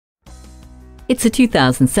It's a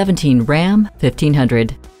 2017 Ram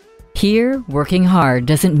 1500. Here, working hard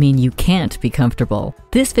doesn't mean you can't be comfortable.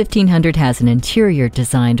 This 1500 has an interior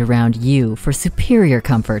designed around you for superior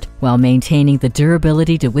comfort while maintaining the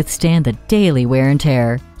durability to withstand the daily wear and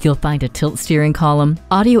tear. You'll find a tilt steering column,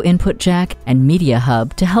 audio input jack, and media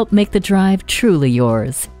hub to help make the drive truly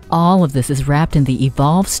yours. All of this is wrapped in the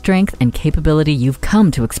evolved strength and capability you've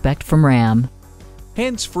come to expect from Ram.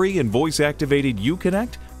 Hands-free and voice-activated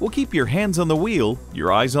Uconnect will keep your hands on the wheel,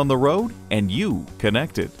 your eyes on the road, and you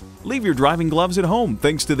connected. Leave your driving gloves at home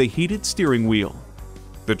thanks to the heated steering wheel.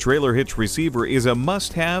 The trailer hitch receiver is a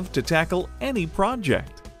must-have to tackle any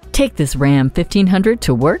project. Take this Ram 1500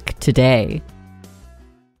 to work today.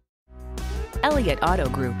 Elliott Auto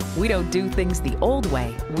Group. We don't do things the old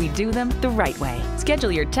way, we do them the right way.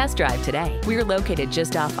 Schedule your test drive today. We're located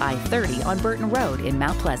just off I-30 on Burton Road in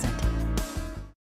Mount Pleasant.